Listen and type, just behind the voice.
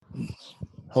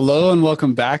Hello and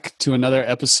welcome back to another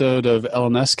episode of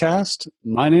LMS Cast.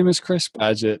 My name is Chris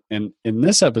Badgett, and in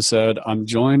this episode, I'm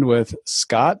joined with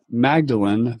Scott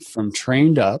Magdalein from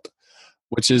Trained Up,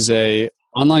 which is a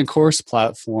online course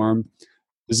platform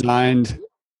designed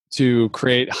to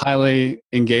create highly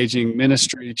engaging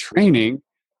ministry training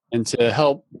and to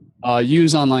help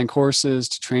use online courses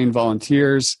to train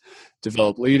volunteers,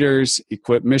 develop leaders,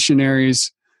 equip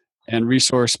missionaries, and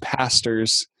resource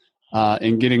pastors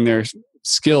in getting their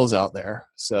skills out there.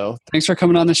 So thanks for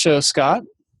coming on the show, Scott.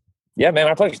 Yeah, man,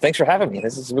 my pleasure. Thanks for having me.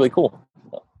 This is really cool.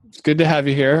 It's good to have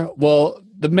you here. Well,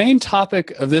 the main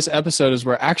topic of this episode is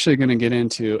we're actually going to get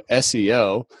into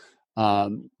SEO.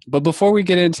 But before we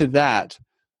get into that,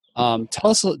 tell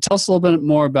us a little bit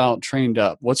more about Trained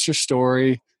Up. What's your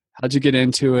story? How'd you get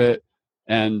into it?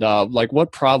 And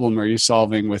what problem are you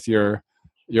solving with your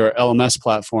LMS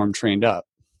platform, Trained Up?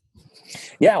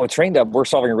 Yeah, with Trained Up, we're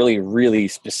solving a really, really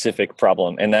specific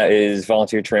problem, and that is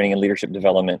volunteer training and leadership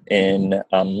development in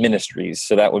ministries.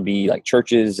 So that would be like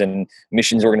churches and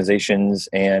missions organizations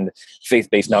and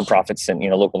faith-based nonprofits and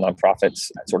local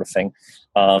nonprofits, that sort of thing.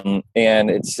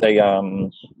 And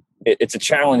it's a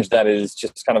challenge that is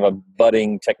just kind of a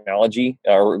budding technology,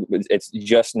 or it's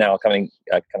just now coming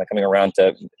around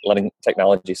to letting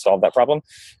technology solve that problem.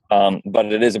 But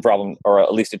it is a problem, or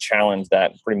at least a challenge,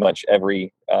 that pretty much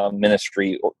every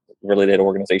ministry-related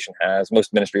organization has.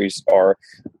 Most ministries are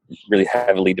really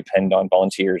heavily depend on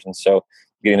volunteers, and so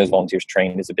getting those volunteers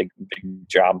trained is a big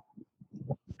job.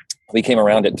 We came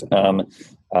around it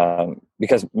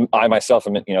because I myself,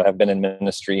 have been in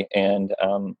ministry, and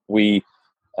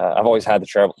I've always had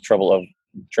the trouble of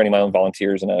training my own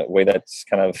volunteers in a way that's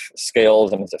kind of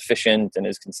scales and is efficient and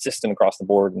is consistent across the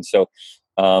board. And so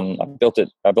I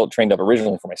built Trained Up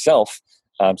originally for myself,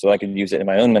 so that I could use it in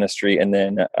my own ministry. And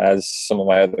then as some of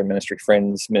my other ministry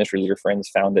leader friends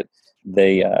found it,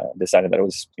 they decided that it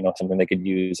was something they could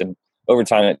use. And over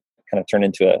time, it kind of turned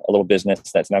into a little business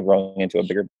that's now growing into a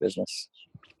bigger business.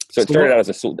 So it started out as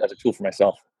a tool for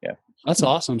myself. Yeah, that's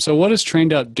awesome. So what does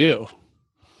Trained Up do?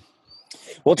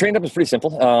 Well, Trained Up is pretty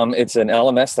simple. It's an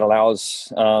LMS that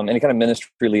allows any kind of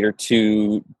ministry leader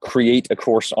to create a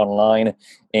course online,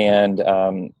 and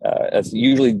it's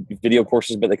usually video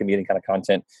courses, but they can be any kind of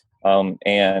content,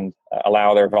 and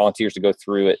allow their volunteers to go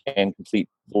through it and complete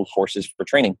full courses for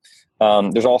training. We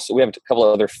have a couple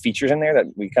of other features in there that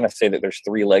we kind of say that there's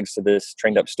three legs to this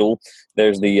Trained Up stool.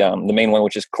 There's the main one,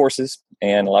 which is courses,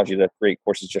 and allows you to create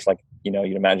courses just like you'd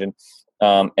imagine.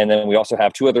 And then we also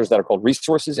have two others that are called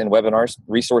resources and webinars.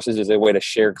 Resources is a way to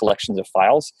share collections of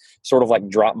files, sort of like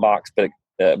Dropbox,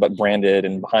 but branded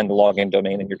and behind the login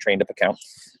domain in your Trained Up account.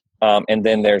 And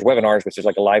then there's webinars, which is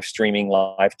like a live streaming,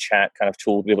 live chat kind of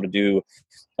tool to be able to do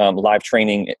live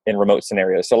training in remote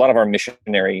scenarios. So a lot of our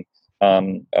missionary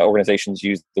organizations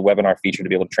use the webinar feature to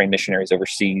be able to train missionaries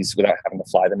overseas without having to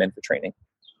fly them in for training.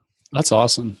 That's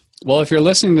awesome. Well, if you're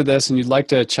listening to this and you'd like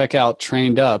to check out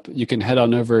Trained Up, you can head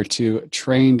on over to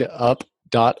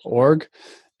trainedup.org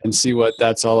and see what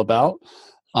that's all about.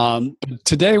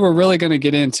 Today, we're really going to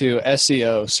get into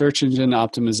SEO, search engine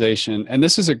optimization. And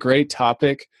this is a great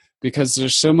topic because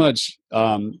there's so much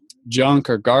junk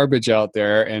or garbage out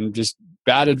there and just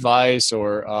bad advice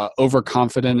or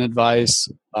overconfident advice.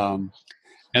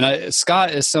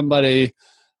 Scott is somebody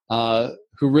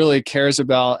who really cares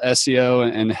about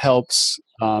SEO and helps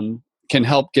can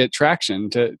help get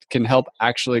traction, can help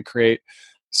actually create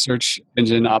search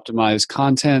engine optimized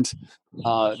content.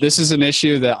 This is an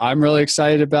issue that I'm really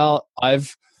excited about.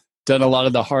 I've done a lot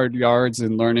of the hard yards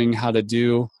in learning how to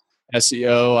do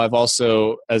SEO. I've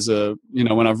also,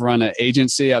 when I've run an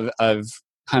agency, I've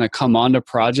kind of come onto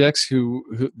projects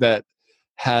that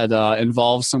had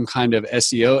involved some kind of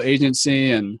SEO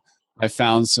agency, and I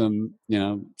found some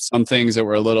things that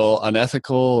were a little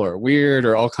unethical or weird,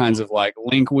 or all kinds of like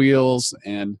link wheels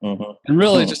and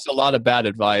really just a lot of bad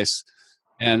advice.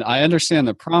 And I understand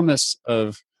the promise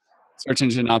of search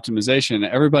engine optimization.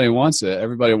 Everybody wants it.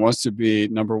 Everybody wants to be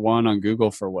number one on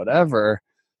Google for whatever.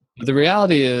 But the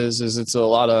reality is it's a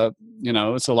lot of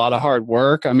hard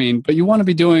work. I mean, but you want to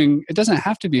be doing, it doesn't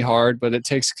have to be hard, but it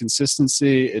takes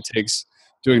consistency. It takes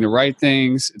doing the right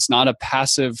things. It's not a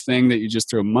passive thing that you just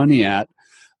throw money at.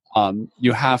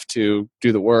 You have to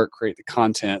do the work, create the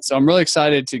content. So I'm really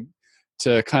excited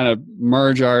to kind of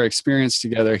merge our experience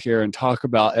together here and talk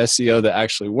about SEO that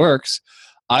actually works.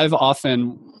 I've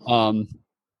often,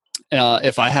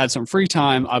 if I had some free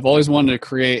time, I've always wanted to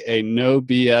create a no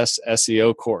BS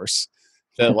SEO course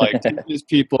that like teaches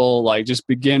people like just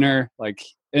beginner, like,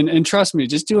 and trust me,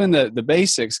 just doing the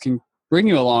basics can bring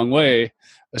you a long way,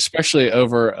 especially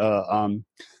over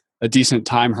a decent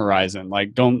time horizon.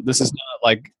 Like, this is not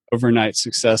like overnight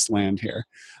success land here.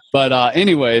 But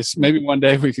anyways, maybe one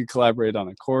day we could collaborate on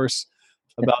a course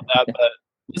about that. But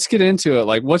let's get into it.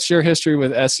 Like, what's your history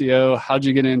with SEO? How'd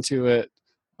you get into it?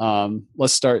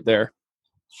 Let's start there.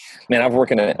 Man, I've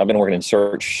been working in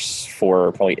search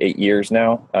for probably 8 years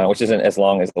now, which isn't as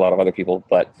long as a lot of other people,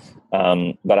 but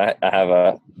I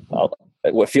have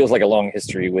what feels like a long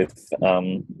history with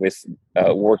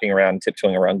working around,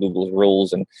 tiptoeing around Google's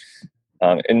rules, and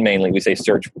mainly we say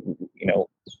search.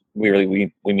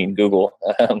 We mean Google.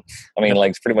 I mean,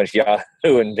 like, it's pretty much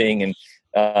Yahoo and Bing and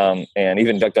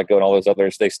even DuckDuckGo and all those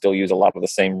others. They still use a lot of the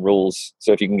same rules.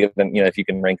 So if you can give them, if you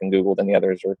can rank in Google, then the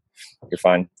others you're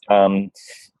fine.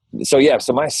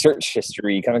 So my search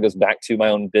history kind of goes back to my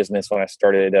own business when I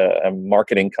started a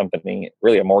marketing company,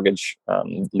 really a mortgage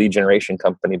lead generation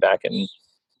company back in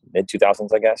mid 2000s,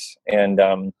 I guess. And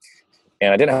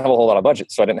I didn't have a whole lot of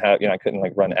budget, so I didn't have, I couldn't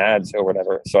like run ads or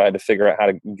whatever. So I had to figure out how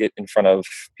to get in front of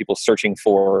people searching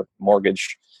for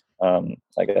mortgage,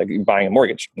 like buying a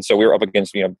mortgage. And so we were up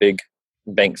against, big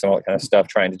banks and all that kind of stuff,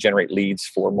 trying to generate leads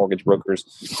for mortgage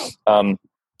brokers.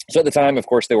 So at the time, of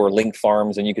course, there were link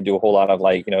farms, and you could do a whole lot of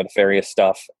nefarious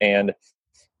stuff and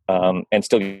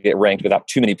still get ranked without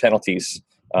too many penalties.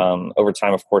 Over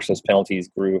time, of course, those penalties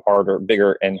grew harder,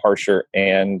 bigger, and harsher,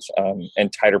 and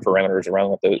tighter parameters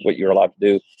around what you're allowed to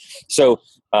do. So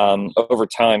over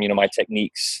time, my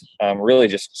techniques really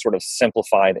just sort of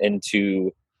simplified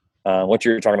into what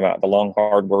you're talking about, the long,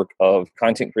 hard work of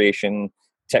content creation,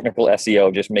 technical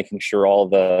SEO, just making sure all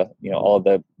of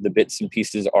the bits and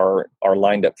pieces are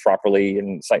lined up properly,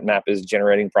 and sitemap is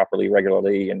generating properly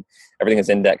regularly, and everything is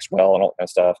indexed well, and all that kind of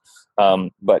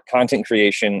stuff. But content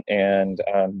creation and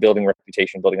building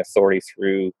reputation, building authority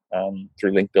through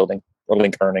link building, or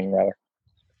link earning rather.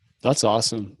 That's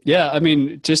awesome. Yeah, I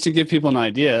mean, just to give people an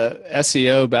idea,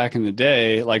 SEO back in the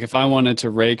day, like if I wanted to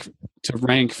rank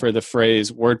for the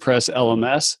phrase WordPress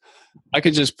LMS, I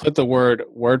could just put the word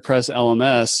WordPress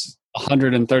LMS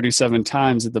 137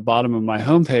 times at the bottom of my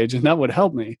homepage, and that would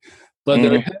help me. But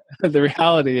the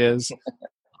reality is,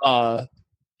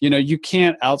 you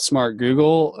can't outsmart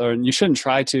Google, or you shouldn't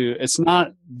try to. It's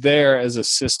not there as a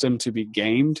system to be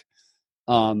gamed.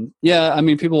 I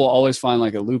mean, people will always find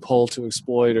like a loophole to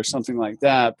exploit or something like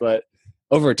that. But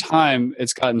over time,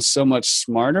 it's gotten so much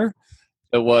smarter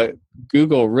that what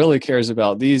Google really cares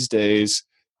about these days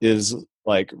is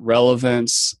like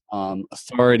relevance,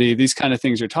 authority, these kind of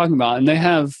things you're talking about. And they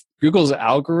have Google's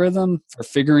algorithm for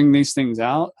figuring these things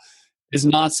out is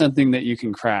not something that you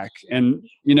can crack. And,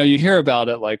 you hear about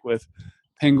it like with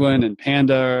Penguin and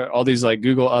Panda, all these like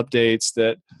Google updates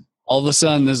that all of a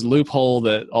sudden this loophole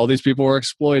that all these people were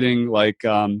exploiting, like,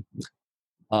 I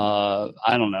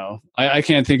don't know. I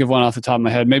can't think of one off the top of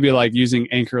my head. Maybe like using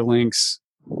anchor links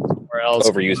or else.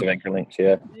 Overuse of anchor links,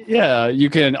 yeah. Yeah, you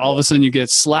can, all of a sudden you get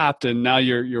slapped and now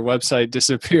your website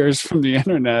disappears from the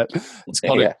internet. It's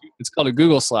called a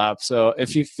Google slap. So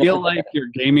if you feel like you're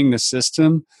gaming the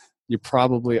system, you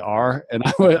probably are. And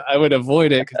I would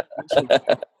avoid it because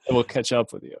it will catch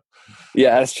up with you.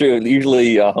 Yeah, that's true.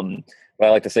 Usually, what I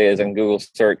like to say is in Google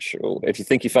search, if you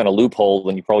think you found a loophole,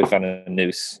 then you probably found a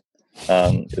noose,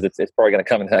 because it's probably going to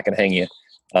come and hack and hang you.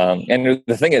 And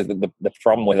the thing is, the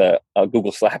problem with a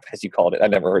Google slap, as you called it, I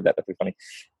never heard that. That'd be funny.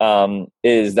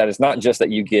 Is that it's not just that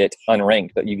you get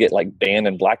unranked, but you get like banned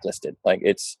and blacklisted. Like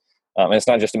and it's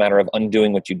not just a matter of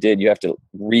undoing what you did. You have to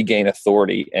regain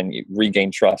authority and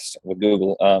regain trust with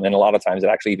Google. And a lot of times it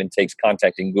actually even takes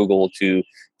contacting Google to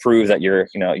prove that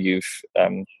you've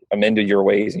amended your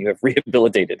ways and you have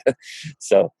rehabilitated.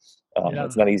 So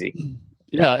it's not easy.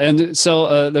 Yeah. And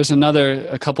so there's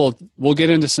a couple, we'll get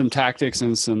into some tactics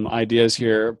and some ideas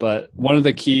here, but one of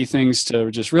the key things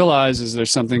to just realize is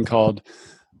there's something called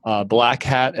black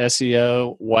hat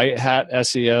SEO, white hat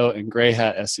SEO, and gray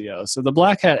hat SEO. So the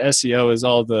black hat SEO is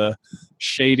all the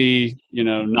shady,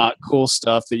 not cool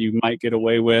stuff that you might get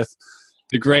away with.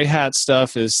 The gray hat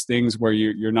stuff is things where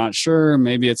you're not sure.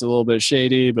 Maybe it's a little bit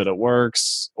shady, but it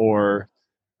works,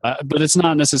 but it's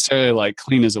not necessarily like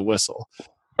clean as a whistle.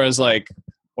 Whereas like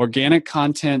organic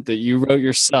content that you wrote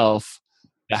yourself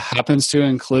that happens to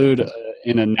include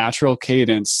in a natural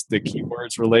cadence the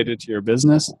keywords related to your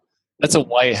business, that's a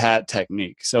white hat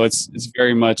technique. So it's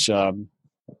very much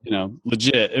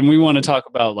legit. And we want to talk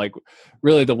about like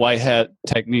really the white hat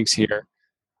techniques here.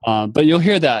 But you'll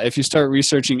hear that if you start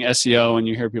researching SEO and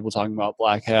you hear people talking about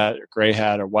black hat or gray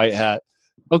hat or white hat,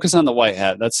 focus on the white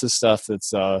hat. That's the stuff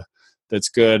that's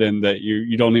good and that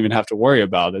you don't even have to worry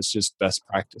about. It's just best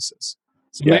practices.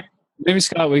 So maybe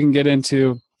Scott, we can get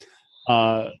into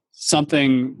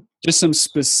something just some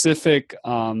specific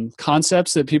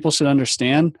concepts that people should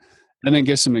understand, and then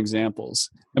give some examples.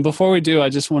 And before we do, I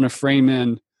just want to frame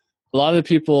in a lot of the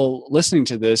people listening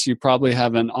to this. You probably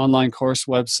have an online course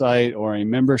website or a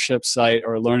membership site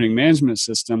or a learning management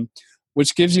system,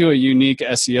 which gives you a unique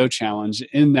SEO challenge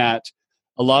in that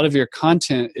a lot of your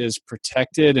content is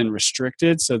protected and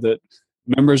restricted so that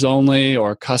members only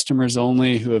or customers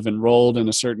only who have enrolled in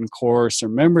a certain course or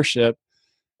membership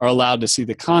are allowed to see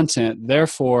the content.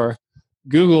 Therefore,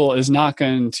 Google is not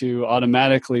going to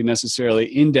automatically necessarily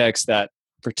index that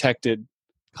protected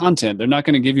content. They're not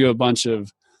going to give you a bunch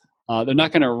of, they're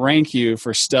not going to rank you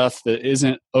for stuff that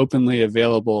isn't openly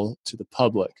available to the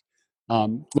public.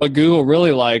 What Google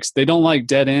really likes, they don't like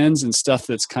dead ends and stuff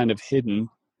that's kind of hidden.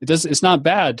 It's not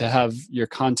bad to have your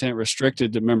content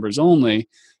restricted to members only.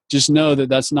 Just know that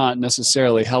that's not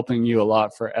necessarily helping you a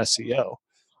lot for SEO.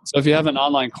 So if you have an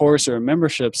online course or a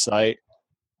membership site,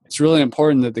 it's really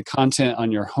important that the content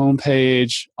on your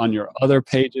homepage, on your other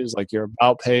pages, like your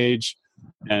about page,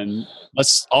 and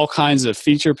all kinds of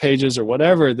feature pages or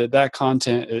whatever, that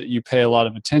content, you pay a lot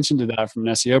of attention to that from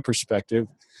an SEO perspective.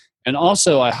 And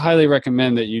also, I highly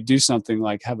recommend that you do something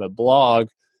like have a blog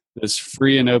that's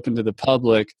free and open to the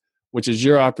public, which is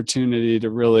your opportunity to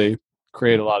really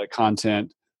create a lot of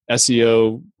content,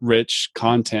 SEO-rich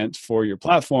content for your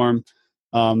platform,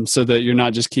 so that you're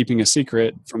not just keeping a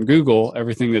secret from Google,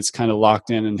 everything that's kind of locked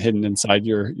in and hidden inside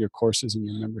your courses and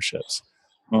your memberships.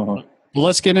 Uh-huh. Well,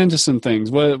 let's get into some things.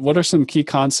 What are some key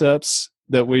concepts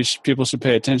that people should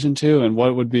pay attention to, and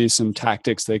what would be some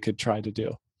tactics they could try to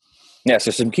do? Yeah,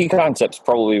 so some key concepts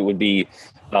probably would be,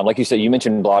 like you said, you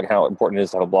mentioned blog, how important it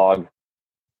is to have a blog.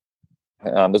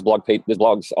 Those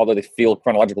blogs, although they feel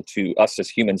chronological to us as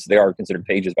humans, they are considered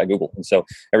pages by Google. And so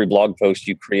every blog post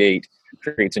you creates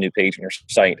a new page on your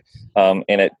site. And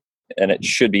it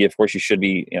should be, of course, you should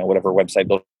be, whatever website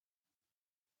builder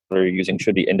you're using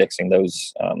should be indexing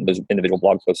those individual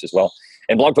blog posts as well.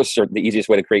 And blog posts are the easiest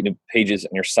way to create new pages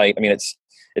on your site. I mean,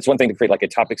 it's one thing to create like a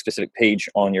topic specific page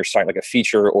on your site, like a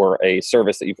feature or a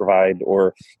service that you provide,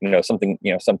 or something,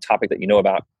 some topic that you know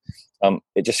about.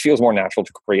 It just feels more natural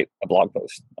to create a blog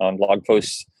post. Blog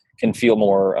posts can feel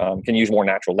more, can use more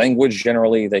natural language.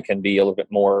 Generally, they can be a little bit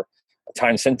more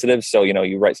time sensitive. So,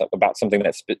 you write about something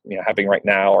that's happening right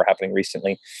now or happening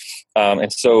recently.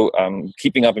 And so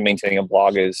keeping up and maintaining a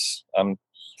blog is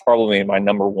probably my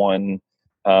number one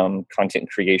content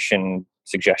creation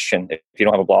suggestion. If you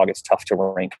don't have a blog, it's tough to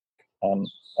rank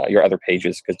your other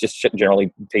pages, because just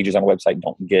generally pages on a website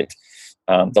don't get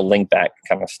the link back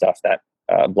kind of stuff that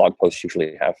blog posts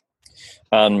usually have.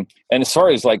 And as far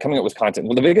as like coming up with content,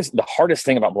 well, the hardest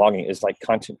thing about blogging is like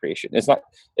content creation. It's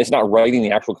not writing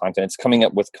the actual content. It's coming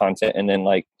up with content, and then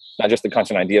like not just the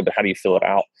content idea, but how do you fill it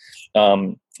out?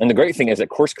 And the great thing is that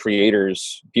course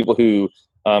creators, people who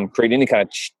create any kind of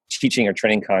teaching or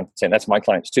training content, that's my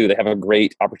clients too. They have a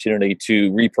great opportunity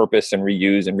to repurpose and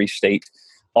reuse and restate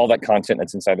all that content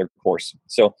that's inside their course.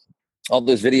 So all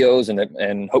those videos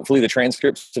and hopefully the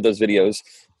transcripts to those videos,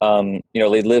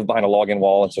 they live behind a login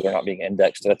wall, and so they're not being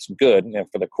indexed. That's good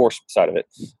for the course side of it.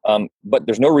 But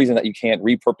there's no reason that you can't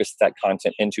repurpose that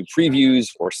content into previews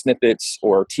or snippets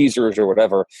or teasers or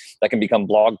whatever that can become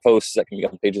blog posts, that can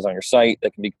become pages on your site,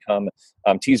 that can become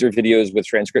teaser videos with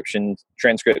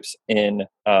transcripts in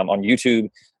on YouTube.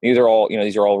 These are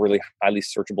all really highly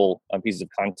searchable pieces of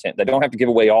content that don't have to give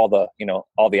away all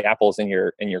the apples in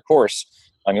your course.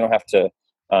 You don't have to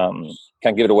kind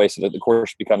of give it away so that the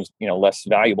course becomes less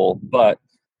valuable, but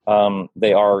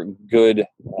they are good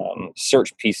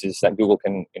search pieces that Google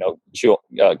can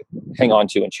hang on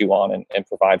to and chew on and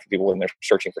provide for people when they're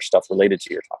searching for stuff related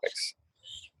to your topics.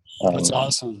 That's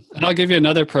awesome. And I'll give you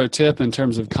another pro tip in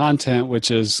terms of content, which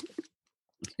is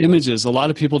images. A lot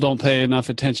of people don't pay enough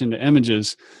attention to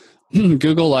images.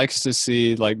 Google likes to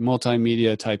see like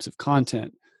multimedia types of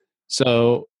content.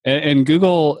 So, and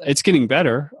Google, it's getting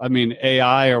better. I mean,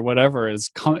 AI or whatever it's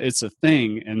a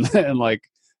thing, and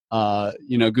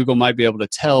Google might be able to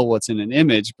tell what's in an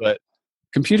image, but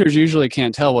computers usually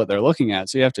can't tell what they're looking at.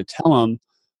 So you have to tell them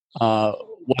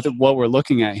what we're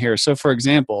looking at here. So, for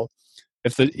example,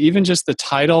 if even just the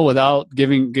title, without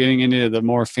getting into the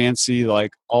more fancy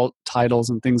like alt titles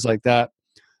and things like that,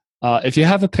 if you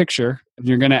have a picture and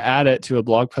you're going to add it to a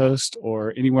blog post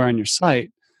or anywhere on your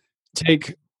site,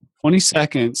 take 20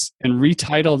 seconds and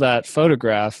retitle that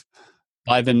photograph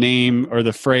by the name or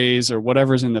the phrase or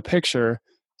whatever's in the picture,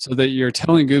 so that you're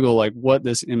telling Google like what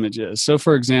this image is. So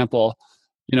for example,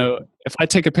 if I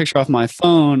take a picture off my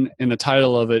phone and the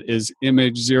title of it is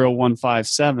image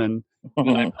 0157,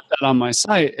 and I put that on my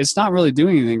site, it's not really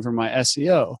doing anything for my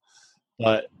SEO.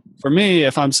 But for me,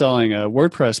 if I'm selling a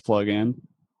WordPress plugin,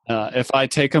 if I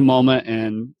take a moment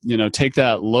and take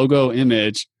that logo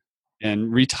image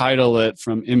and retitle it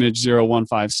from image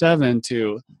 0157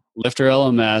 to Lifter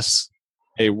LMS,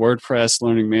 a WordPress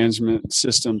learning management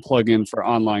system plugin for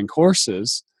online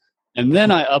courses, and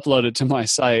then I upload it to my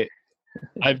site,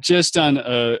 I've just done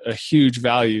a huge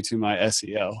value to my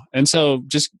SEO. And so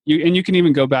you can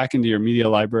even go back into your media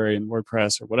library in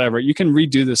WordPress or whatever. You can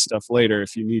redo this stuff later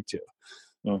if you need to.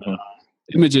 Mm-hmm.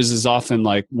 Images is often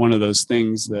like one of those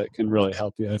things that can really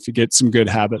help you if you get some good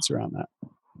habits around that.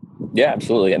 Yeah,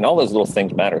 absolutely. And all those little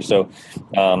things matter. So,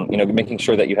 making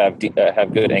sure that you have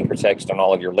good anchor text on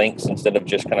all of your links instead of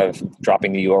just kind of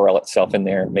dropping the URL itself in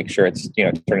there. Make sure it's,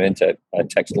 turn it into a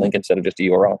text link instead of just a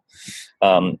URL.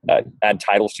 Add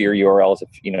titles to your URLs if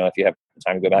you have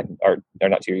time to go back, or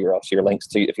not to your URLs, to your links.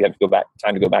 If you have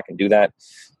time to go back and do that.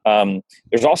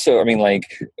 There's also,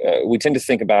 we tend to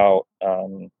think about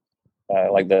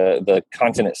like the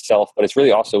content itself, but it's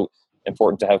really also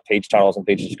important to have page titles and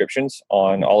page descriptions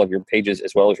on all of your pages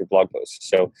as well as your blog posts.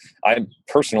 So I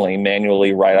personally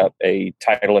manually write up a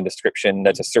title and description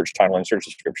that's a search title and search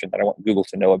description that I want Google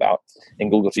to know about and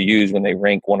Google to use when they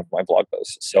rank one of my blog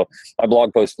posts. So my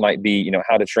blog post might be,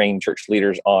 how to train church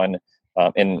leaders on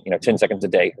in 10 seconds a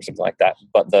day or something like that.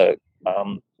 But the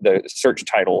search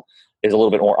title is a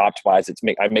little bit more optimized.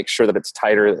 I make sure that it's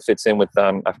tighter, that fits in with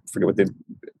I forget what the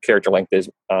character length is.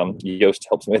 Yoast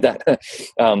helps me with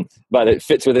that. But it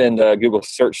fits within the Google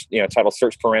search, title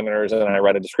search parameters, and then I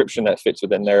write a description that fits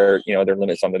within their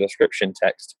limits on the description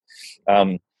text.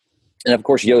 And of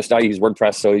course, Yoast, I use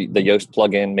WordPress, so the Yoast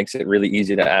plugin makes it really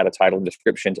easy to add a title and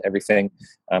description to everything.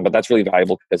 But that's really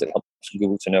valuable because it helps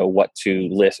Google to know what to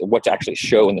list, what to actually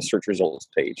show in the search results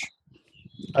page.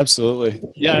 Absolutely.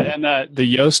 Yeah. And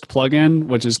the Yoast plugin,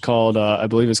 which is called, I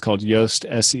believe it's called Yoast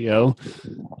SEO.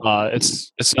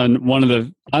 It's on one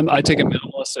of I take a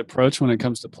minimalist approach when it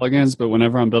comes to plugins, but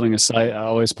whenever I'm building a site, I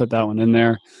always put that one in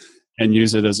there and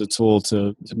use it as a tool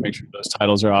to make sure those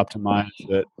titles are optimized.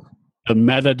 That the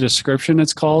meta description,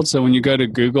 it's called. So when you go to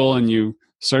Google and you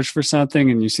search for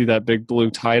something and you see that big blue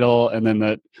title and then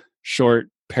that short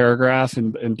paragraph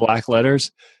in black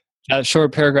letters, that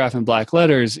short paragraph in black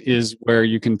letters is where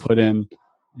you can put in,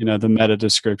 the meta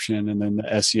description and then the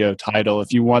SEO title.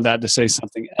 If you want that to say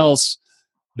something else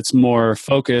that's more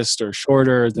focused or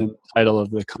shorter than the title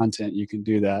of the content, you can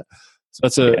do that. So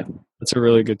that's a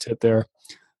really good tip there.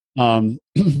 Well,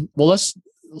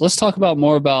 let's talk about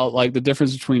more about like the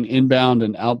difference between inbound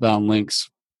and outbound links.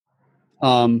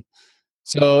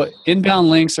 So inbound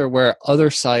links are where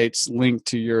other sites link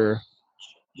to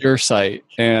your site,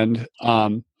 and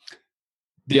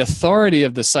the authority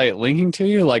of the site linking to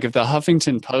you, like if the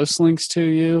Huffington Post links to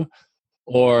you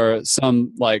or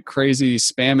some like crazy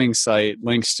spamming site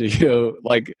links to you,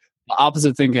 like the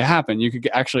opposite thing could happen. You could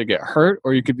actually get hurt,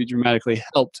 or you could be dramatically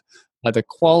helped by the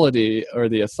quality or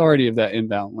the authority of that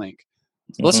inbound link.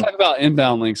 So let's talk about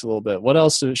inbound links a little bit. What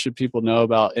else should people know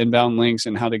about inbound links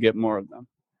and how to get more of them?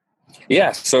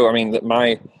 Yeah. So,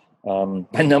 my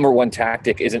number one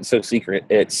tactic isn't so secret.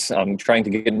 It's trying to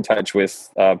get in touch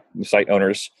with site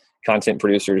owners, content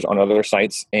producers on other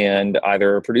sites, and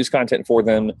either produce content for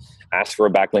them, ask for a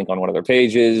backlink on one of their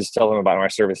pages, tell them about my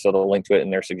service so they'll link to it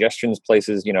in their suggestions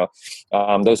places.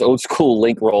 Those old school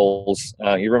link rolls.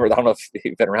 You remember? I don't know if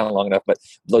you've been around long enough, but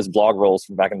those blog rolls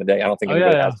from back in the day. I don't think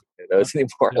anybody has those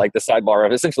anymore. Yeah. Like the sidebar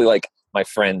of essentially like my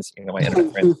friends, my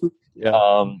internet friends.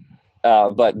 Yeah.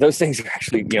 But those things are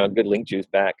actually, good link juice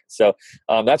back. So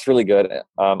that's really good.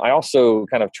 I also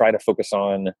kind of try to focus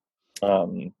on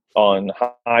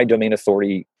high domain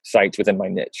authority sites within my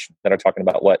niche that are talking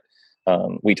about what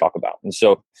we talk about. And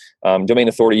so domain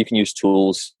authority, you can use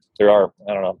tools. There are,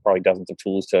 probably dozens of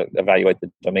tools to evaluate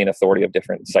the domain authority of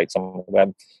different sites on the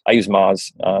web. I use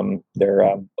Moz, their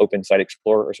Open Site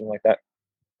Explorer or something like that.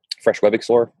 Fresh Web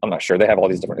Explorer. I'm not sure. They have all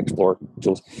these different Explorer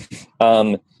tools.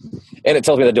 And it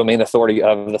tells me the domain authority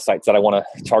of the sites that I want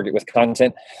to target with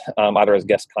content, either as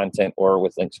guest content or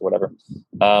with links or whatever.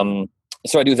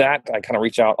 So I do that. I kind of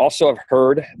reach out. Also, I've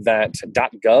heard that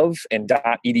 .gov and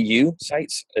 .edu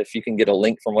sites, if you can get a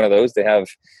link from one of those, they have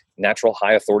natural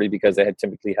high authority because they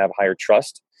typically have higher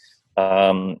trust.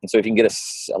 And so if you can get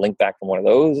a link back from one of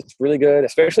those, it's really good,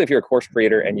 especially if you're a course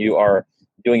creator and you are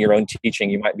doing your own teaching.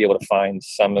 You might be able to find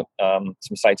some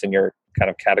sites in your kind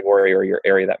of category or your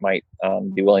area that might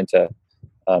be willing to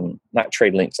not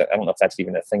trade links. I don't know if that's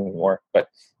even a thing anymore, but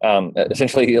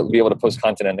essentially you'll be able to post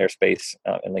content in their space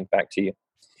and link back to you.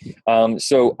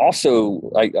 So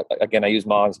also, I use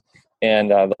Moz,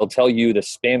 and they'll tell you the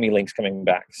spammy links coming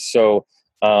back. So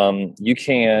you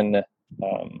can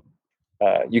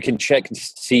you can check to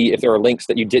see if there are links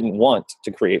that you didn't want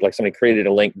to create, like somebody created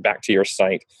a link back to your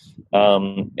site,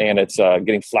 and it's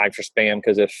getting flagged for spam,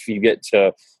 because if you get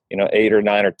to 8 or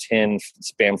 9 or 10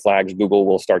 spam flags, Google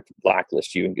will start to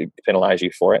blacklist you and penalize you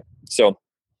for it. So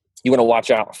you want to watch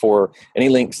out for any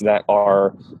links that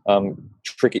are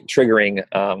triggering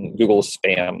Google's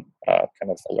spam kind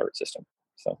of alert system.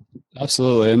 So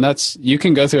absolutely. And you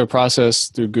can go through a process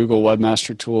through Google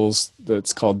Webmaster Tools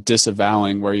that's called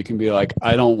disavowing, where you can be like,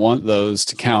 I don't want those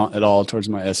to count at all towards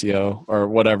my SEO or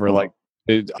whatever. Mm-hmm. Like,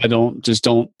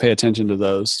 don't pay attention to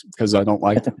those because I don't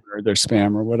like them or they're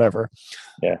spam or whatever.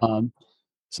 Yeah. So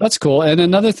that's cool. And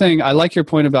another thing, I like your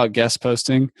point about guest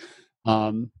posting.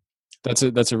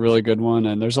 That's a really good one.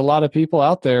 And there's a lot of people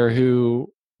out there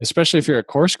who, especially if you're a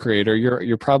course creator,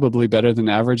 you're probably better than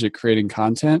average at creating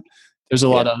content. There's a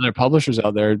lot of other publishers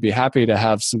out there who'd be happy to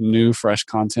have some new, fresh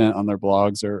content on their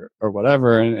blogs or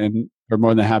whatever, and are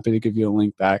more than happy to give you a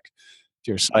link back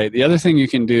to your site. The other thing you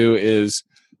can do is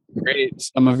create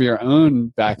some of your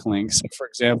own backlinks. So for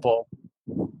example,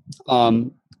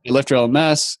 Lifter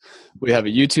LMS, we have a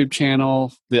YouTube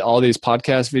channel. All these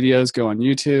podcast videos go on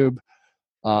YouTube.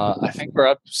 I think we're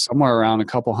up somewhere around a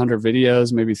couple hundred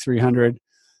videos, maybe 300.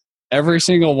 Every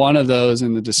single one of those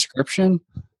in the description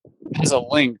has a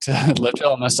link to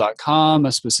liftlms.com,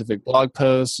 a specific blog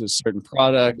post, a certain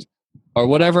product, or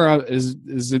whatever is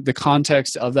the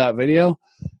context of that video.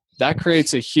 That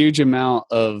creates a huge amount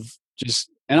of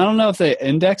and I don't know if they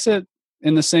index it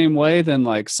in the same way than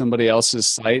like somebody else's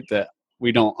site that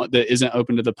isn't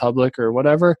open to the public or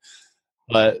whatever.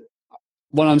 But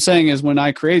what I'm saying is, when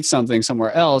I create something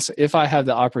somewhere else, if I have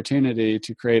the opportunity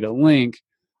to create a link,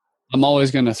 I'm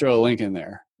always going to throw a link in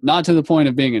there. Not to the point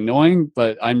of being annoying,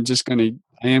 but I am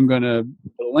going to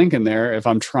put a link in there if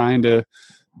I'm trying to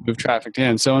move traffic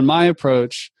in. So in my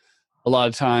approach, a lot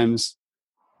of times,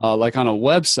 like on a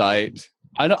website,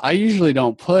 I usually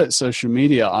don't put social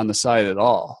media on the site at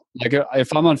all. Like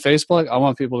if I'm on Facebook, I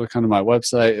want people to come to my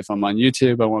website. If I'm on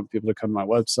YouTube, I want people to come to my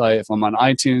website. If I'm on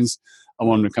iTunes, I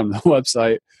want them to come to the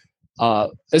website.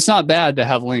 It's not bad to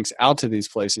have links out to these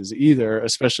places either,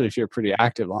 especially if you're pretty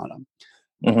active on them.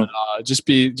 Mm-hmm.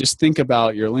 Just think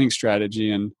about your link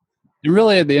strategy, and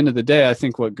really at the end of the day, I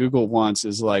think what Google wants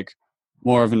is like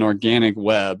more of an organic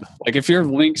web. Like if your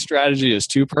link strategy is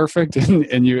too perfect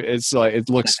it's like it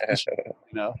looks,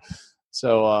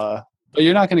 so but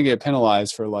you're not going to get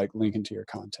penalized for like linking to your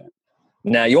content.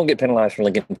 Now, you won't get penalized for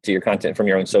linking to your content from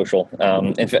your own social.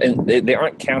 And they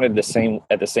aren't counted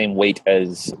at the same weight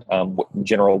as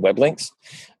general web links,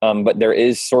 but there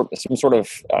is some sort of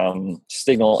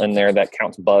signal in there that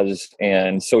counts buzz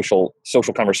and social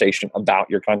conversation about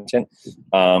your content.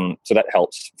 So that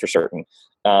helps for certain.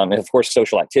 And of course,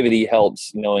 social activity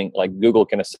helps, knowing like Google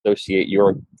can associate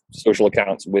your social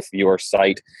accounts with your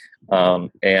site,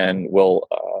 and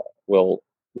will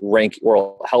rank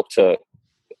or help to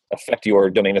affect your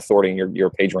domain authority and your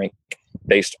page rank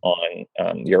based on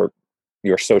your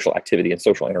social activity and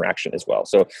social interaction as well.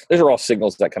 So those are all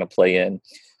signals that kind of play in.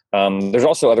 There's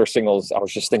also other signals. I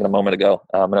was just thinking a moment ago,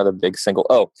 another big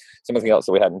signal. Something else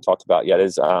that we hadn't talked about yet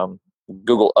is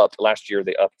Google upped last year.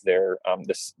 They upped their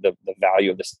the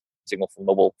value of this signal for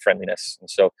mobile friendliness. And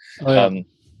so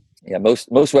most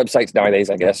websites nowadays,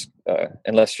 I guess,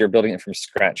 unless you're building it from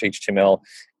scratch, HTML,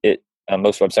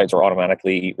 most websites are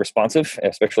automatically responsive,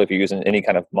 especially if you're using any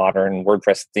kind of modern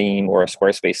WordPress theme or a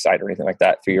Squarespace site or anything like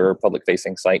that for your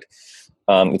public-facing site.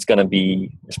 It's going to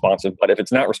be responsive. But if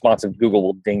it's not responsive, Google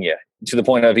will ding you, to the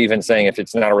point of even saying if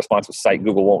it's not a responsive site,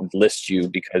 Google won't list you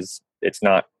because it's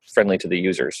not friendly to the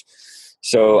users.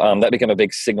 So that became a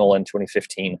big signal in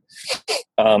 2015.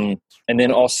 And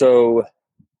then also,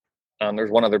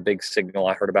 there's one other big signal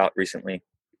I heard about recently.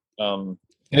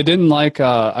 I didn't like,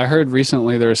 I heard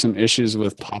recently there are some issues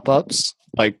with pop-ups,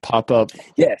 like pop-up.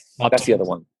 Yes, that's the other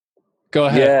one. Go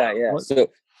ahead. Yeah. So,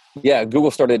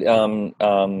 Google started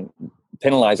not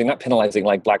penalizing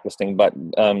like blacklisting, but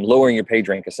lowering your page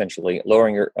rank, essentially.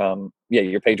 Lowering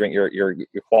your page rank, your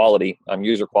quality,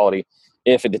 user quality,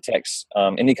 if it detects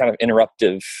any kind of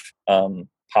interruptive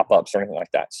pop-ups or anything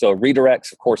like that. So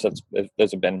redirects, of course,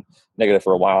 those have been negative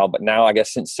for a while, but now I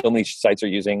guess since so many sites are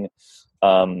using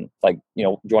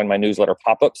join my newsletter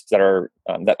pop-ups that are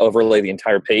that overlay the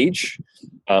entire page,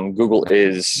 Google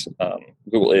is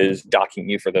docking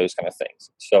you for those kind of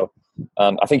things. So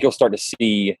I think you'll start to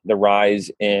see the rise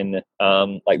in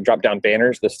drop-down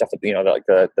banners, the stuff that like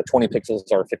the 20 pixels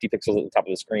or 50 pixels at the top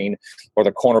of the screen, or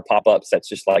the corner pop-ups that's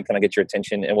just like kind of get your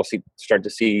attention, and we'll start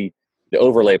to see the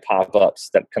overlay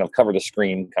pop-ups that kind of cover the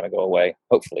screen kind of go away,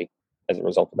 hopefully, as a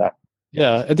result of that.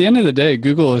 Yeah, at the end of the day,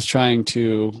 Google is trying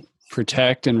to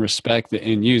protect and respect the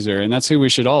end user. And that's who we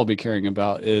should all be caring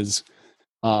about is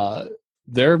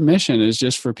their mission is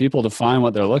just for people to find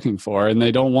what they're looking for, and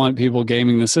they don't want people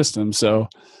gaming the system. So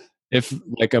if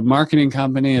like a marketing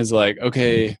company is like,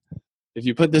 okay, if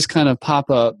you put this kind of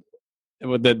pop-up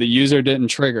that the user didn't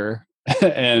trigger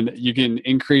and you can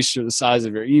increase the size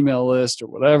of your email list or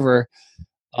whatever,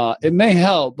 it may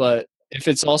help. But if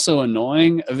it's also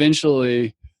annoying,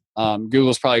 eventually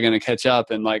Google's probably going to catch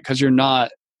up, and like, because you're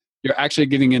actually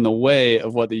getting in the way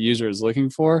of what the user is looking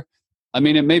for. I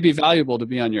mean, it may be valuable to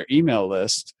be on your email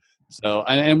list. So,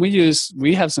 and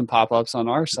we have some pop-ups on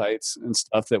our sites and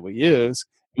stuff that we use.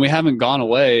 We haven't gone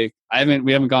away.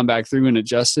 We haven't gone back through and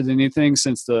adjusted anything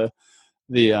since the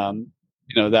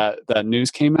that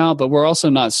news came out. But we're also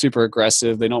not super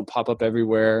aggressive. They don't pop up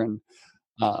everywhere and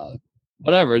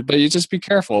whatever. But you just be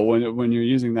careful when you're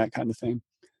using that kind of thing.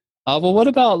 Well, what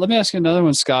about? Let me ask you another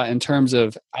one, Scott. In terms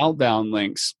of outbound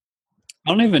links,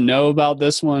 I don't even know about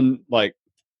this one, like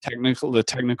the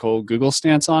technical Google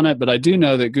stance on it, but I do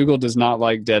know that Google does not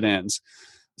like dead ends.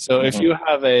 So if you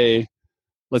have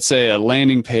let's say a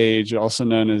landing page, also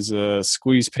known as a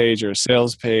squeeze page or a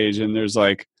sales page, and there's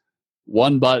like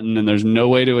one button and there's no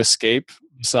way to escape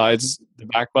besides the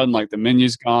back button, like the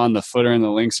menu's gone, the footer and the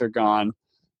links are gone,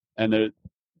 and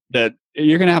that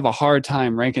you're going to have a hard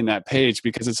time ranking that page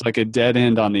because it's like a dead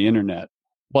end on the internet.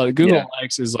 What Google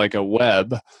likes is like a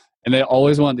web, and they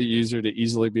always want the user to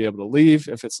easily be able to leave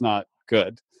if it's not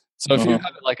good. So if you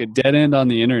have like a dead end on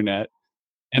the internet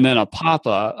and then a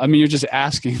pop-up, I mean, you're just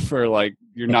asking for like,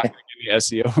 you're not going to get any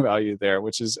SEO value there,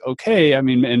 which is okay. I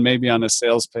mean, and maybe on a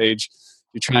sales page,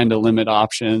 you're trying to limit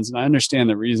options. And I understand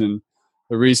the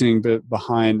reasoning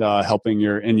behind helping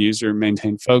your end user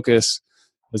maintain focus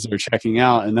as they're checking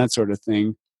out and that sort of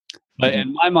thing. But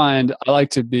in my mind, I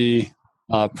like to be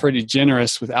pretty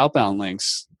generous with outbound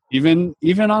links, even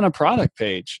on a product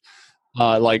page.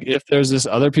 Like if there's this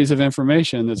other piece of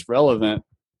information that's relevant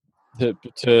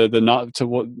to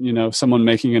what someone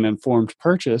making an informed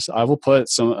purchase, I will put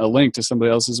a link to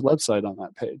somebody else's website on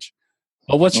that page.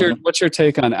 Well, what's your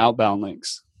take on outbound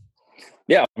links?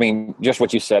 Yeah, I mean, just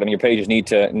what you said. I mean, your pages need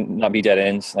to not be dead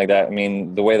ends like that. I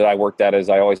mean, the way that I work that is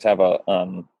I always have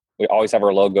we always have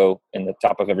our logo in the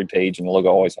top of every page, and the logo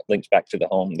always links back to the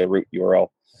home, the root URL.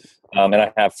 And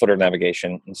I have footer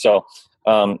navigation. And so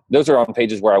those are on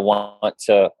pages where I want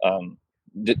to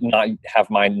not have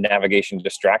my navigation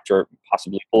distract or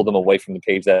possibly pull them away from the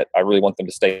page that I really want them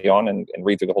to stay on and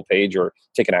read through the whole page or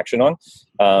take an action on.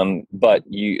 But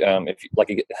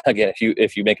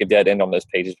if you make a dead end on those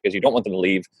pages because you don't want them to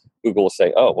leave, Google will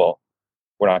say, oh, well,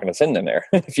 we're not going to send them there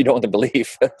if you don't want them to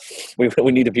leave.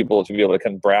 we need the people to be able to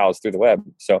come browse through the web.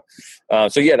 So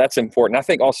yeah, that's important. I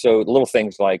think also little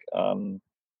things like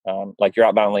your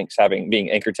outbound links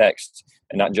being anchor text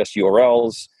and not just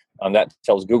URLs. That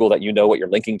tells Google that you know what you're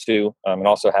linking to, and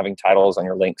also having titles on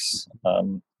your links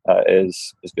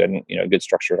is good. And, good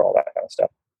structure and all that kind of stuff.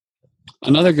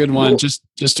 Another good one,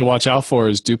 just to watch out for,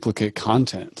 is duplicate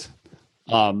content.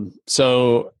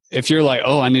 So if you're like,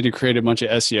 oh, I need to create a bunch of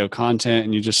SEO content,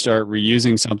 and you just start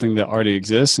reusing something that already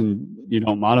exists and you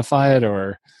don't modify it,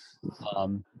 or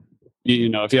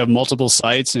if you have multiple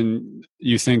sites and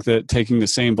you think that taking the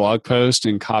same blog post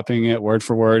and copying it word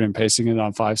for word and pasting it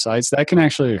on 5 sites, that can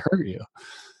actually hurt you.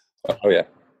 Oh, yeah.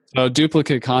 So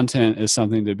duplicate content is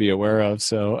something to be aware of.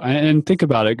 So, and think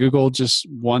about it. Google just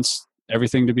wants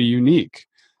everything to be unique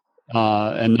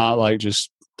and not like just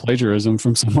plagiarism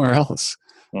from somewhere else.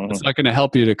 Mm-hmm. It's not going to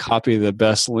help you to copy the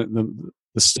best, the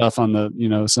stuff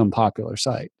on some popular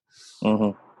site.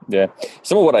 Mm-hmm. Yeah.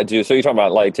 Some of what I do, so you're talking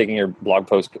about like taking your blog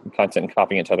post content and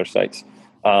copying it to other sites.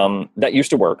 That used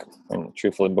to work, and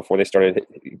truthfully, before they started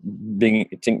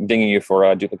dinging you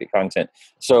for duplicate content.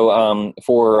 So I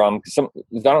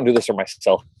don't do this for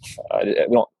myself.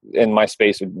 In my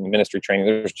space with ministry training,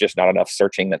 there's just not enough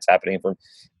searching that's happening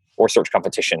or search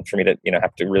competition for me to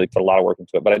have to really put a lot of work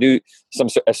into it. But I do some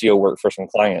SEO work for some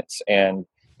clients and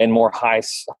more high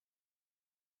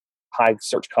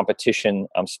search competition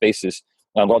spaces.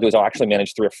 What I'll do is I'll actually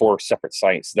manage 3 or 4 separate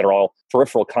sites that are all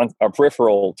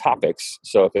peripheral topics.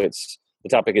 So if the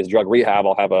topic is drug rehab,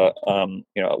 I'll have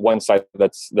one site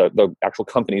that's the actual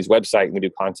company's website, and we do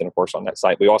content, of course, on that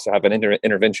site. We also have an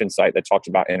intervention site that talks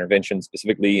about intervention,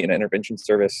 specifically an intervention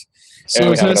service.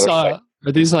 So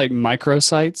are these like micro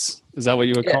sites? Is that what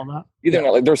you would call that?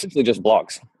 They're essentially just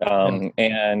blogs.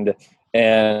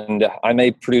 And I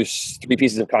may produce 3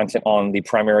 pieces of content on the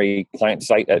primary client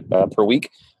site per week.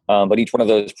 But each one of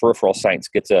those peripheral sites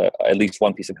gets at least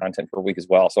 1 piece of content per week as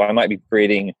well. So I might be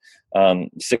creating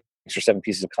 6 or 7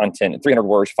 pieces of content, 300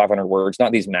 words, 500 words,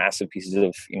 not these massive pieces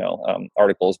of,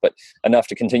 articles, but enough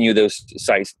to continue those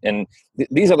sites. And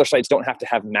these other sites don't have to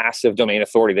have massive domain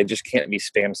authority. They just can't be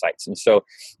spam sites. And so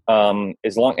and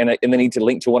they need to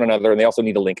link to one another, and they also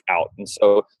need to link out. And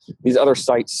so these other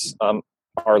sites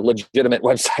are legitimate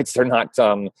websites. They're not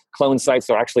clone sites.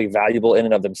 They're actually valuable in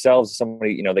and of themselves.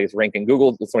 Somebody, they rank in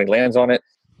Google, if somebody lands on it,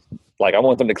 like I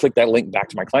want them to click that link back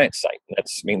to my client's site.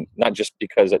 That's, not just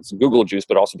because it's Google juice,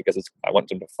 but also because I want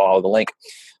them to follow the link.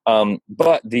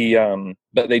 But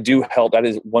they do help. That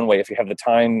is one way. If you have the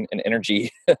time and energy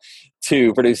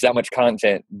to produce that much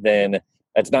content, then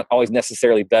it's not always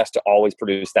necessarily best to always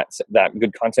produce that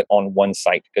good content on one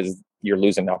site, because you're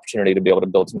losing the opportunity to be able to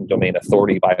build some domain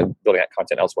authority by building that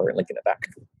content elsewhere and linking it back.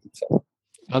 So.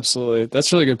 Absolutely.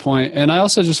 That's a really good point. And I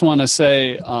also just want to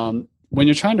say, when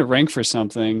you're trying to rank for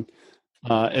something,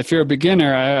 if you're a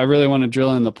beginner, I really want to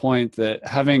drill in the point that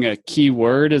having a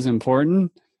keyword is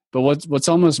important, but what's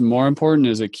almost more important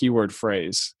is a keyword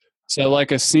phrase. So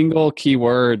like a single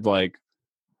keyword like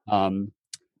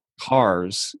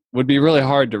cars would be really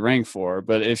hard to rank for.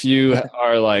 But if you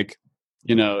are like,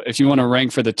 if you want to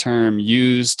rank for the term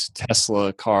used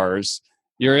Tesla cars,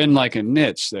 you're in like a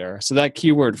niche there. So that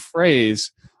keyword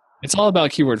phrase, it's all about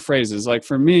keyword phrases. Like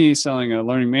for me, selling a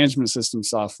learning management system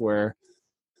software,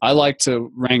 I like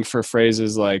to rank for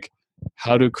phrases like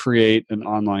how to create an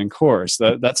online course.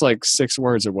 That's like 6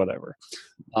 words or whatever.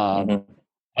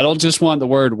 I don't just want the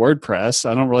word WordPress.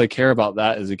 I don't really care about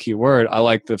that as a keyword. I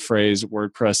like the phrase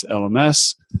WordPress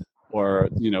LMS or,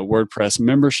 WordPress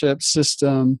membership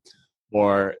system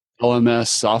or LMS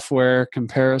software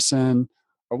comparison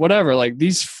or whatever. Like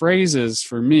these phrases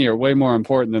for me are way more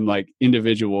important than like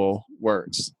individual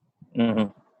words.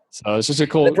 Mm-hmm. So it's just a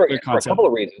cool concept. For a couple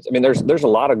of reasons. There's a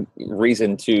lot of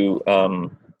reason to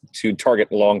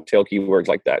target long tail keywords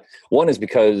like that. One is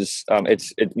because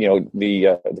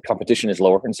the competition is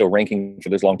lower, and so ranking for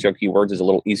those long tail keywords is a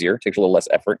little easier. It takes a little less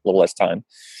effort, a little less time.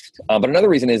 But another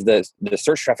reason is the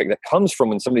search traffic that comes from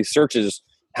when somebody searches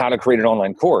how to create an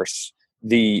online course.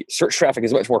 The search traffic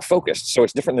is much more focused, so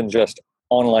it's different than just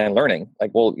online learning.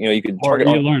 Like, you could target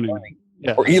online learning.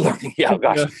 Yeah. Or e-learning, yeah,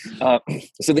 gosh. Yeah.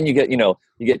 So then you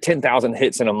get 10,000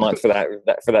 hits in a month for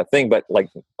that thing, but like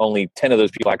only 10 of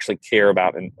those people actually care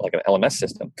about an LMS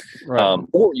system. Right.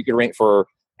 Or you could rank for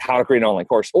how to create an online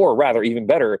course, or rather, even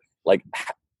better, like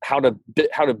how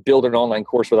to build an online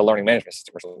course with a learning management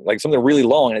system or something, like something really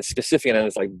long and it's specific and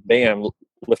it's like, bam,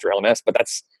 lift your LMS,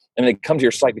 and they come to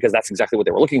your site because that's exactly what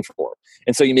they were looking for.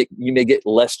 And so you may get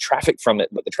less traffic from it,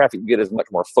 but the traffic you get is much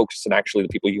more focused and actually the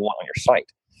people you want on your site.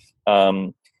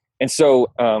 And so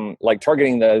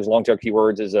targeting those long tail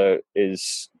keywords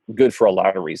is good for a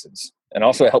lot of reasons. And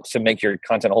also it helps to make your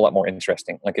content a whole lot more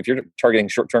interesting. Like if you're targeting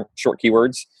short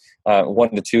keywords, 1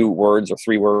 to 2 words or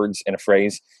 3 words in a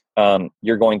phrase,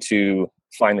 you're going to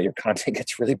find that your content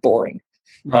gets really boring.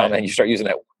 Right. And you start using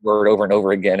that word over and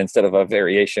over again instead of a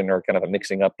variation or kind of a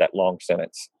mixing up that long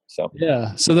sentence. So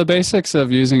yeah. So the basics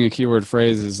of using a keyword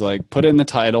phrase is like put in the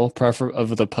title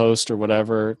of the post or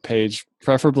whatever page,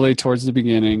 preferably towards the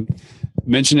beginning.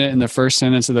 Mention it in the first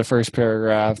sentence of the first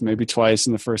paragraph, maybe twice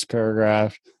in the first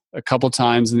paragraph, a couple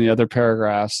times in the other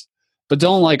paragraphs. But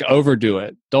don't like overdo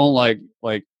it. Don't like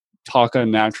talk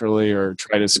unnaturally or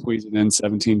try to squeeze it in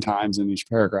 17 times in each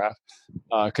paragraph.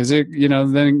 Because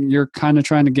then you're kind of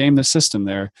trying to game the system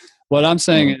there. What I'm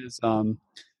saying is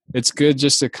it's good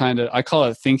just to I call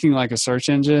it thinking like a search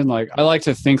engine. Like I like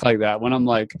to think like that when I'm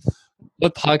like,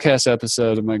 what podcast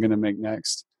episode am I going to make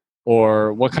next?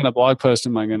 Or what kind of blog post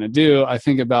am I going to do? I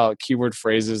think about keyword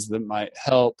phrases that might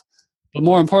help. But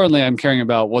more importantly, I'm caring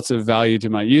about what's of value to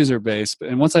my user base.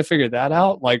 And once I figure that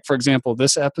out, like for example,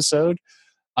 this episode,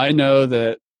 I know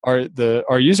that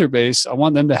our user base, I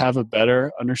want them to have a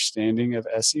better understanding of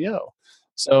SEO.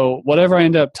 So whatever I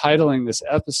end up titling this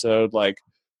episode, like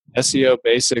SEO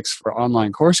basics for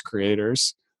online course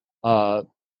creators,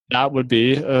 that would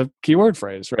be a keyword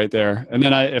phrase right there. And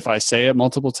then if I say it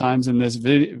multiple times in this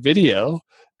video,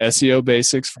 SEO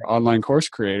basics for online course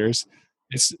creators,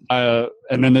 and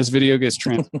then this video gets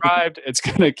transcribed, it's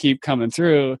going to keep coming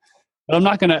through, but I'm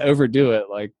not going to overdo it.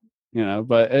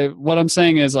 But what I'm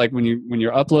saying is like when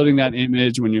you're uploading that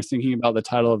image, when you're thinking about the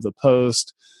title of the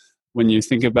post, when you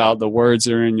think about the words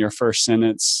that are in your first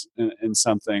sentence in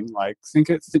something, like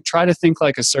try to think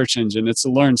like a search engine. It's a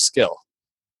learned skill.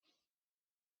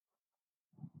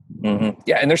 Mm-hmm.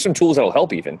 Yeah, and there's some tools that will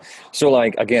help even. So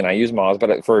like, again, I use Moz,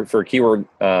 but for keyword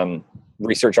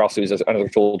research also uses another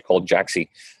tool called Jaxi.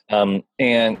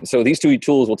 And so these 2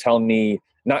 tools will tell me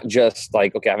not just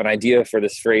like, okay, I have an idea for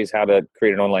this phrase, how to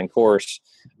create an online course,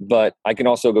 but I can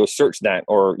also go search that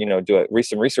or, do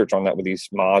some research on that with these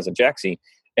Moz and Jaxie.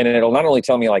 And it'll not only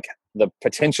tell me like the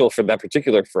potential for that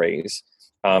particular phrase,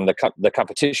 the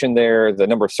competition there, the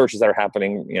number of searches that are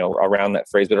happening, around that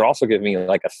phrase, but it also gives me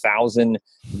like 1,000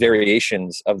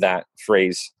 variations of that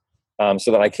phrase,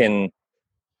 so that I can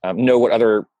know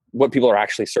what people are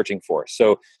actually searching for.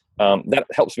 So that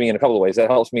helps me in a couple of ways. That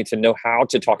helps me to know how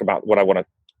to talk about what I want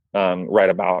to write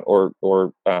about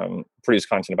or produce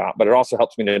content about, but it also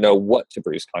helps me to know what to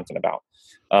produce content about.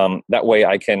 That way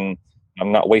I can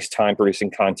not waste time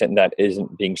producing content that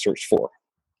isn't being searched for.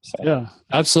 So. Yeah,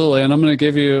 absolutely. And I'm going to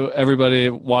give you, everybody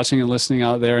watching and listening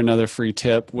out there, another free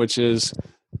tip, which is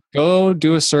go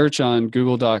do a search on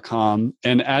google.com.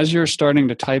 And as you're starting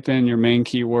to type in your main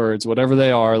keywords, whatever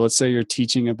they are, let's say you're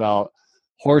teaching about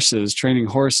horses, training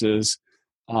horses,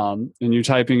 and you're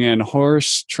typing in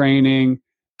horse training,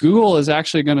 Google is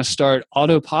actually going to start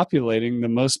auto-populating the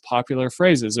most popular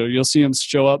phrases. Or you'll see them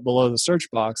show up below the search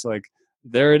box like,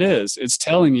 there it is. It's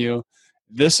telling you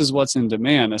this is what's in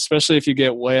demand, especially if you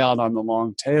get way out on the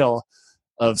long tail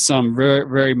of some very,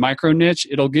 very micro niche.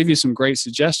 It'll give you some great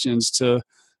suggestions to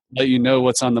let you know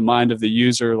what's on the mind of the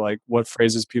user, like what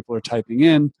phrases people are typing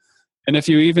in. And if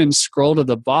you even scroll to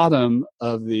the bottom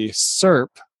of the SERP,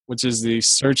 which is the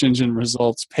search engine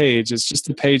results page, it's just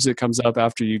the page that comes up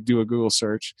after you do a Google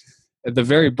search. At the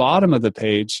very bottom of the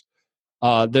page,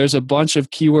 there's a bunch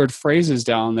of keyword phrases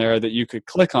down there that you could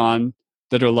click on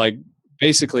that are like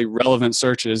basically relevant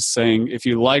searches, saying if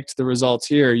you liked the results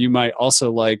here, you might also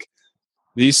like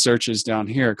these searches down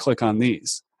here. Click on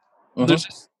these. Mm-hmm. You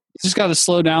just got to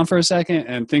slow down for a second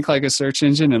and think like a search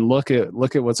engine and look at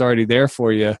what's already there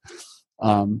for you,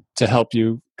 to help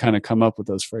you kind of come up with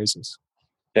those phrases.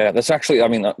 Yeah, that's actually,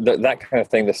 that kind of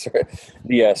thing, the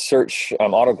search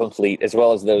autocomplete, as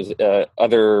well as those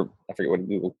other, I forget what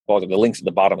Google calls it, the links at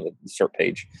the bottom of the search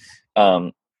page.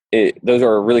 Those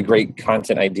are really great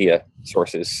content idea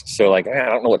sources. So like, I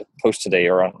don't know what to post today,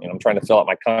 or I'm trying to fill out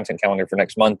my content calendar for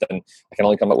next month, and I can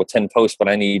only come up with 10 posts, but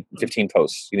I need 15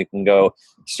 posts. You can go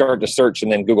start to search,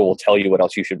 and then Google will tell you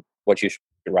what you should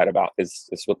write about, because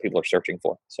it's what people are searching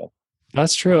for. So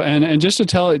that's true. And just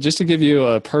to give you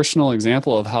a personal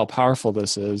example of how powerful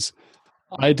this is,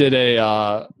 I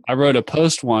wrote a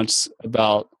post once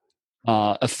about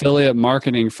affiliate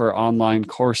marketing for online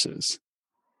courses.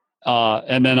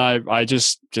 And then I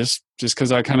just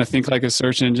because I kind of think like a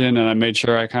search engine, and I made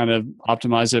sure I kind of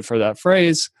optimized it for that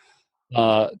phrase.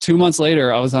 2 months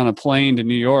later, I was on a plane to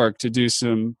New York to do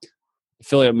some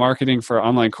affiliate marketing for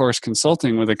online course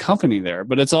consulting with a company there.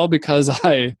 But it's all because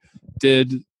I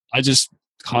just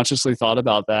consciously thought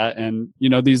about that. And,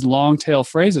 these long tail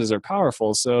phrases are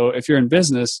powerful. So if you're in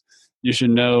business, you should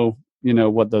know,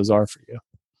 what those are for you.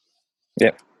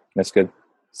 Yeah, that's good.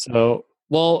 So,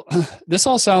 well, this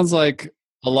all sounds like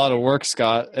a lot of work,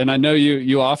 Scott. And I know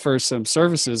you offer some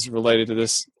services related to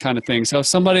this kind of thing. So if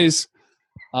somebody's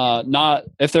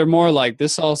if they're more like,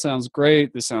 this all sounds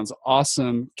great, this sounds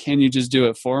awesome, can you just do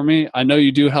it for me? I know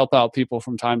you do help out people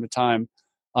from time to time.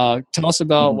 Tell us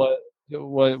about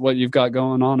what you've got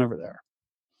going on over there.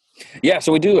 Yeah,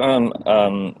 so we do.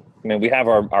 We have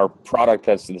our product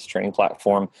that's this training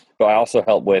platform, but I also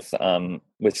help with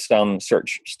some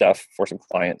search stuff for some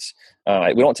clients.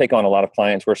 We don't take on a lot of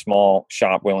clients. We're a small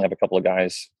shop. We only have a couple of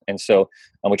guys, and so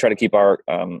we try to keep our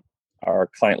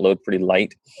client load pretty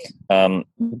light.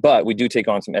 But we do take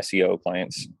on some SEO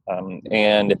clients,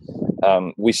 and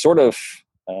we sort of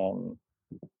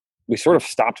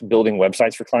stopped building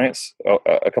websites for clients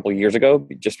a couple of years ago,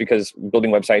 just because building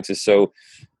websites is so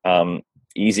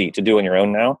easy to do on your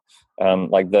own now.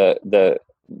 Like the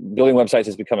building websites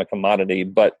has become a commodity,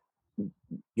 but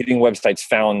getting websites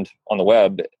found on the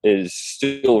web is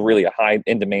still really a high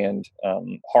in demand,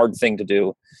 hard thing to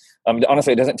do.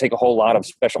 Honestly, it doesn't take a whole lot of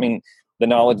special. The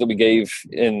knowledge that we gave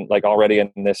already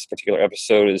in this particular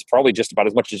episode is probably just about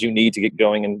as much as you need to get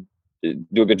going and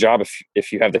do a good job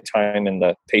if you have the time and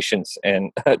the patience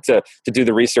and to do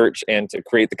the research and to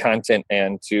create the content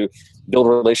and to build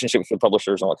relationships with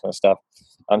publishers and all that kind of stuff.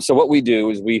 So what we do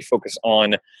is we focus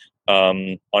on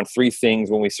three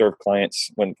things when we serve clients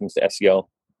when it comes to SEO.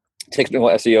 Technical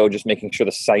SEO, just making sure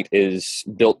the site is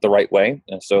built the right way,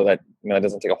 and so that it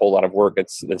doesn't take a whole lot of work.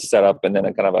 It's set up, and then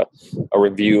a kind of a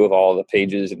review of all the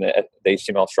pages and the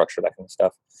HTML structure, that kind of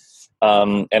stuff.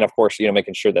 And of course,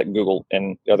 making sure that Google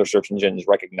and the other search engines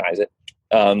recognize it.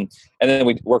 And then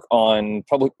we work on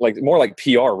more like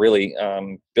PR, really,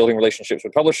 building relationships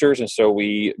with publishers. And so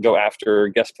we go after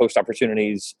guest post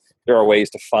opportunities. There are ways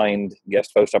to find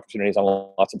guest post opportunities on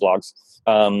lots of blogs.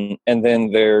 And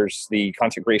then there's the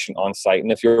content creation on site.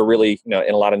 And if you're really, in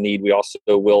a lot of need, we also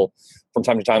will, from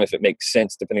time to time, if it makes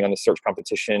sense, depending on the search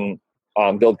competition,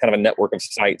 build kind of a network of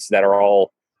sites that are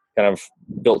all kind of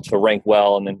built to rank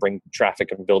well, and then bring traffic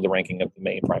and build the ranking of the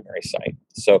main primary site.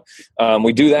 So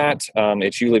we do that.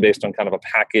 It's usually based on kind of a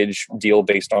package deal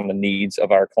based on the needs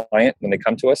of our client when they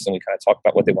come to us, and we kind of talk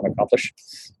about what they want to accomplish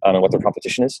and what their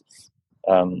competition is.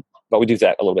 But we do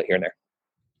that a little bit here and there.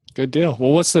 Good deal.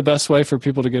 Well, what's the best way for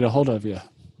people to get a hold of you?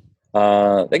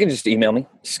 They can just email me.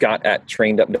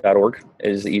 Scott@trainedup.org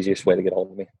is the easiest way to get a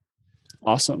hold of me.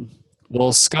 Awesome.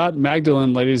 Well, Scott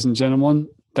Magdalein, ladies and gentlemen,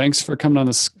 thanks for coming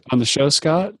on the show,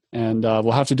 Scott. And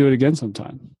we'll have to do it again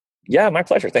sometime. Yeah, my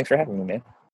pleasure. Thanks for having me, man.